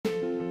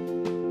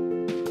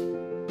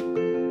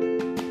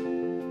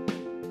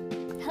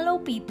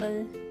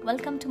people,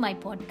 welcome to my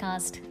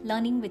podcast,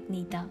 Learning with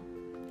Neeta.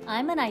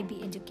 I'm an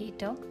IB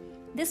educator.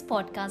 This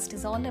podcast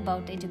is all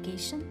about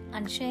education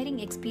and sharing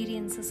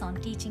experiences on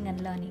teaching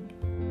and learning.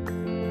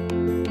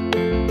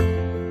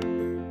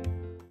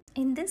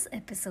 In this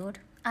episode,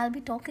 I'll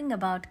be talking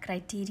about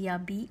criteria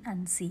B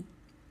and C.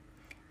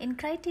 In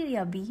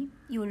criteria B,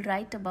 you will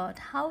write about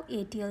how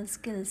ATL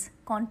skills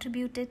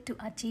contributed to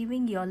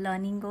achieving your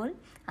learning goal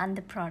and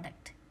the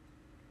product.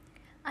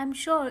 I'm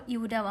sure you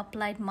would have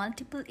applied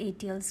multiple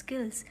ATL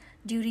skills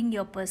during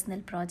your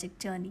personal project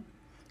journey.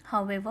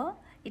 However,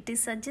 it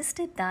is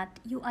suggested that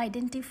you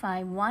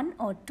identify one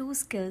or two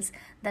skills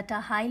that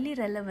are highly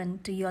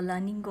relevant to your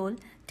learning goal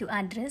to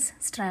address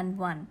strand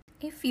 1.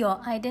 If your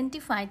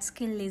identified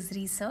skill is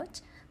research,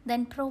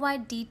 then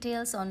provide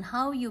details on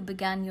how you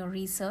began your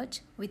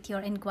research with your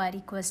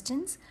inquiry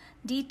questions,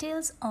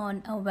 details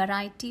on a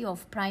variety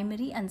of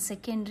primary and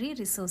secondary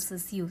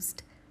resources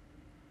used.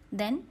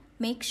 Then,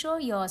 make sure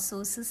your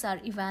sources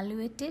are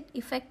evaluated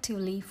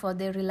effectively for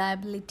their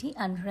reliability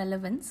and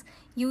relevance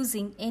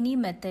using any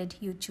method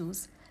you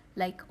choose,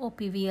 like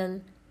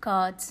OPVL,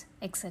 cards,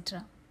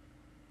 etc.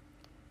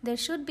 There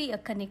should be a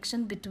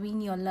connection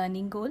between your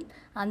learning goal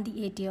and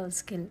the ATL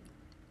skill.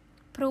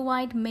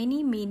 Provide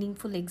many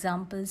meaningful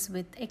examples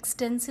with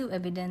extensive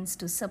evidence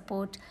to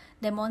support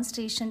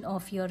demonstration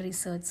of your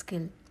research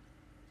skill.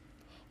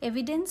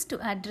 Evidence to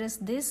address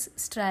this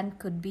strand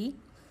could be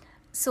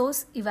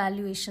source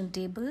evaluation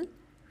table,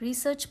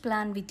 research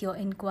plan with your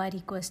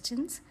inquiry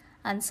questions,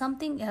 and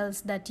something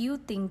else that you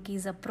think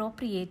is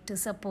appropriate to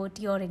support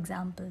your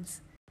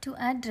examples. To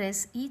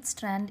address each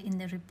strand in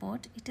the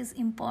report, it is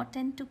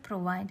important to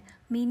provide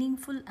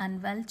meaningful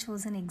and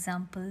well-chosen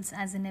examples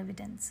as an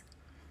evidence.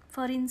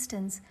 For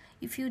instance,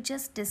 if you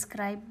just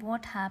describe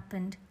what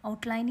happened,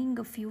 outlining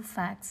a few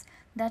facts,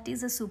 that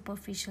is a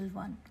superficial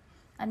one.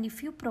 And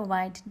if you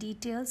provide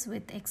details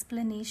with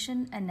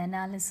explanation and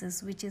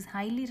analysis which is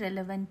highly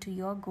relevant to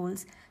your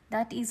goals,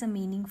 that is a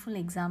meaningful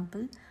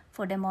example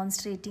for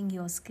demonstrating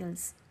your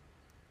skills.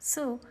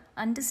 So,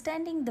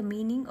 understanding the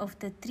meaning of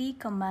the three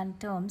command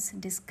terms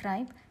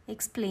describe,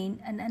 explain,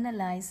 and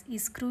analyze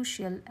is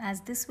crucial,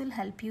 as this will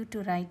help you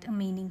to write a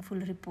meaningful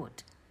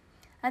report.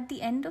 At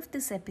the end of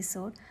this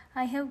episode,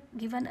 I have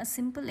given a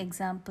simple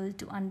example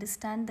to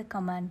understand the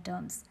command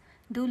terms.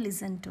 Do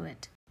listen to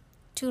it.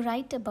 To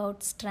write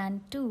about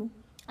strand 2,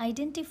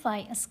 identify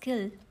a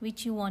skill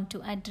which you want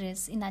to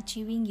address in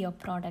achieving your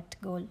product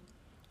goal.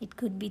 It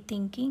could be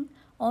thinking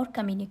or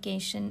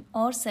communication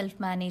or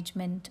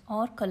self-management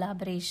or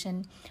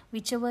collaboration,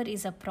 whichever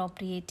is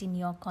appropriate in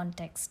your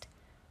context.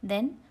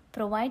 Then,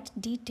 provide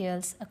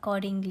details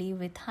accordingly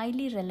with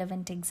highly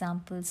relevant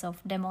examples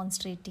of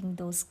demonstrating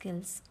those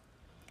skills.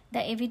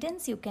 The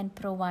evidence you can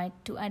provide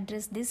to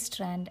address this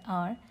strand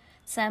are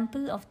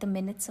sample of the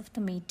minutes of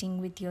the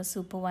meeting with your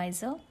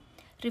supervisor,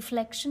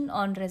 reflection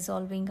on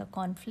resolving a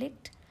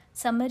conflict,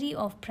 summary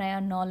of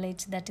prior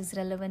knowledge that is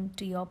relevant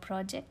to your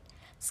project,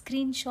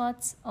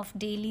 screenshots of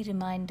daily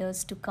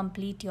reminders to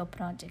complete your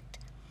project.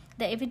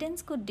 The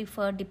evidence could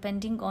differ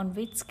depending on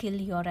which skill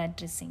you are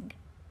addressing.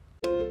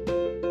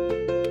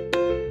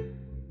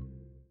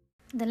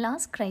 The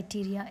last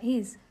criteria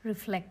is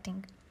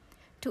reflecting.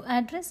 To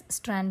address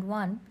strand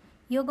 1,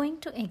 you're going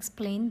to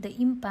explain the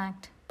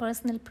impact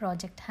personal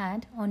project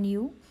had on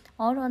you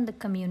or on the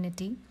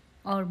community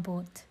or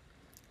both.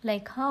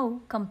 Like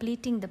how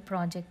completing the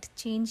project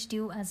changed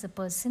you as a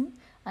person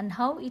and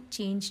how it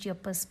changed your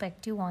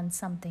perspective on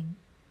something.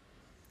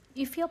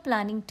 If you're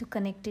planning to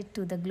connect it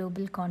to the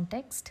global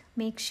context,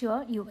 make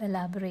sure you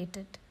elaborate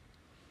it.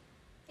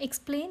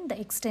 Explain the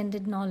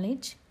extended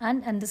knowledge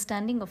and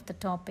understanding of the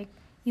topic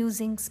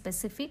using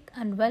specific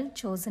and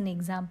well-chosen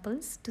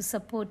examples to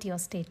support your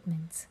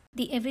statements.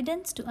 The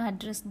evidence to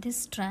address this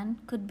strand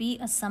could be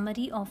a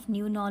summary of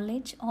new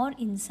knowledge or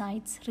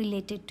insights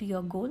related to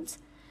your goals,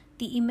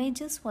 the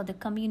images for the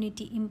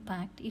community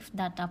impact if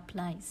that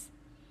applies.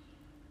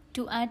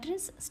 To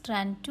address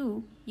strand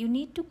 2, you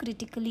need to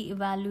critically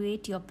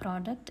evaluate your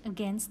product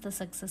against the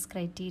success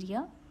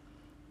criteria.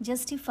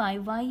 Justify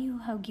why you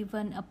have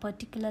given a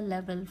particular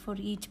level for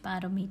each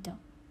parameter.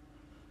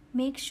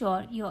 Make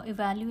sure your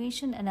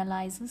evaluation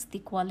analyzes the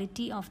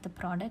quality of the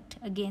product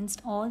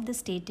against all the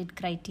stated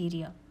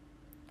criteria.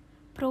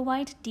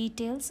 Provide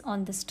details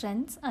on the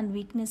strengths and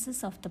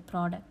weaknesses of the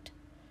product.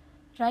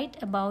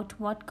 Write about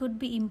what could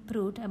be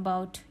improved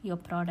about your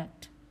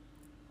product.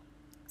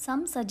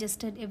 Some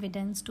suggested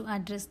evidence to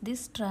address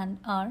this strand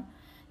are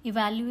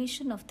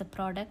evaluation of the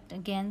product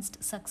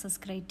against success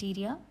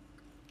criteria,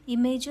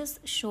 images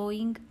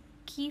showing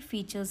key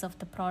features of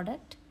the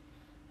product,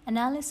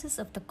 analysis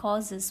of the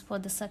causes for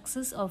the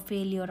success or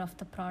failure of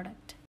the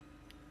product.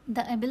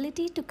 The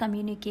ability to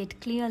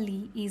communicate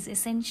clearly is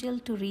essential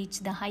to reach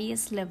the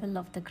highest level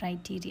of the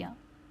criteria.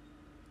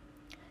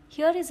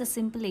 Here is a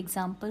simple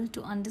example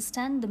to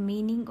understand the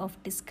meaning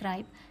of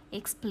describe,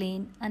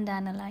 explain, and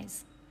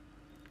analyze.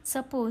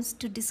 Suppose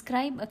to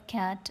describe a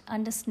cat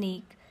and a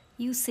snake,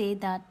 you say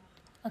that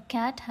a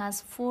cat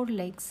has 4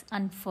 legs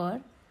and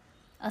fur,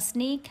 a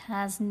snake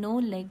has no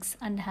legs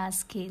and has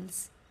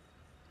scales.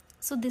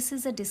 So, this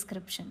is a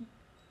description.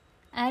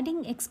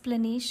 Adding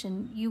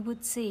explanation, you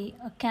would say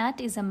a cat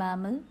is a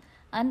mammal,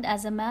 and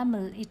as a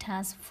mammal, it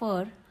has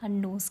fur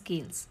and no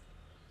scales.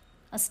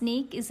 A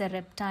snake is a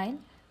reptile,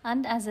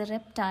 and as a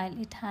reptile,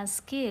 it has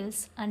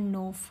scales and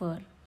no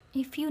fur.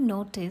 If you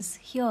notice,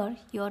 here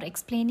you are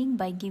explaining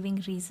by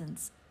giving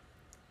reasons.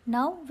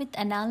 Now, with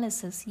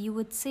analysis, you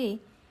would say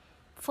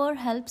fur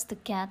helps the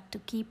cat to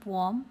keep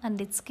warm and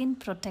its skin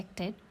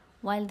protected,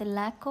 while the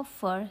lack of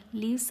fur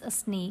leaves a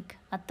snake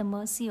at the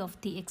mercy of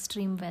the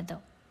extreme weather,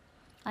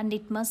 and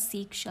it must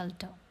seek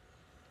shelter.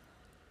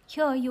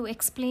 Here you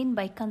explain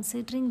by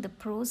considering the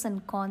pros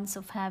and cons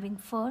of having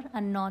fur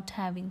and not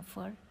having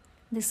fur.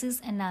 This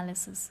is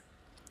analysis.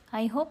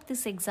 I hope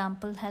this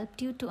example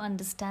helped you to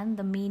understand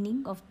the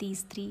meaning of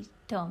these three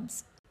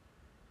terms.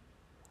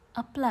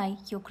 Apply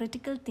your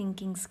critical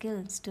thinking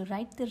skills to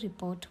write the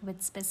report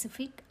with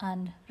specific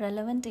and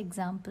relevant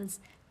examples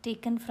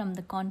taken from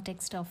the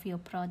context of your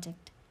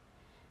project.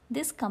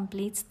 This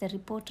completes the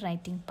report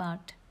writing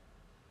part.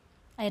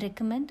 I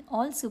recommend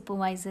all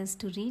supervisors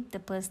to read the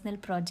personal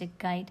project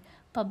guide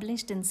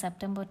published in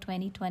September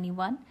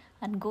 2021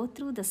 and go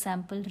through the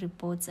sample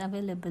reports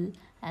available,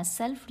 as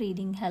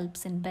self-reading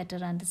helps in better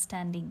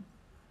understanding.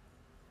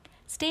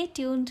 Stay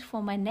tuned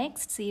for my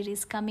next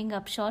series coming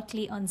up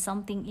shortly on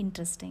something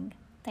interesting.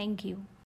 Thank you.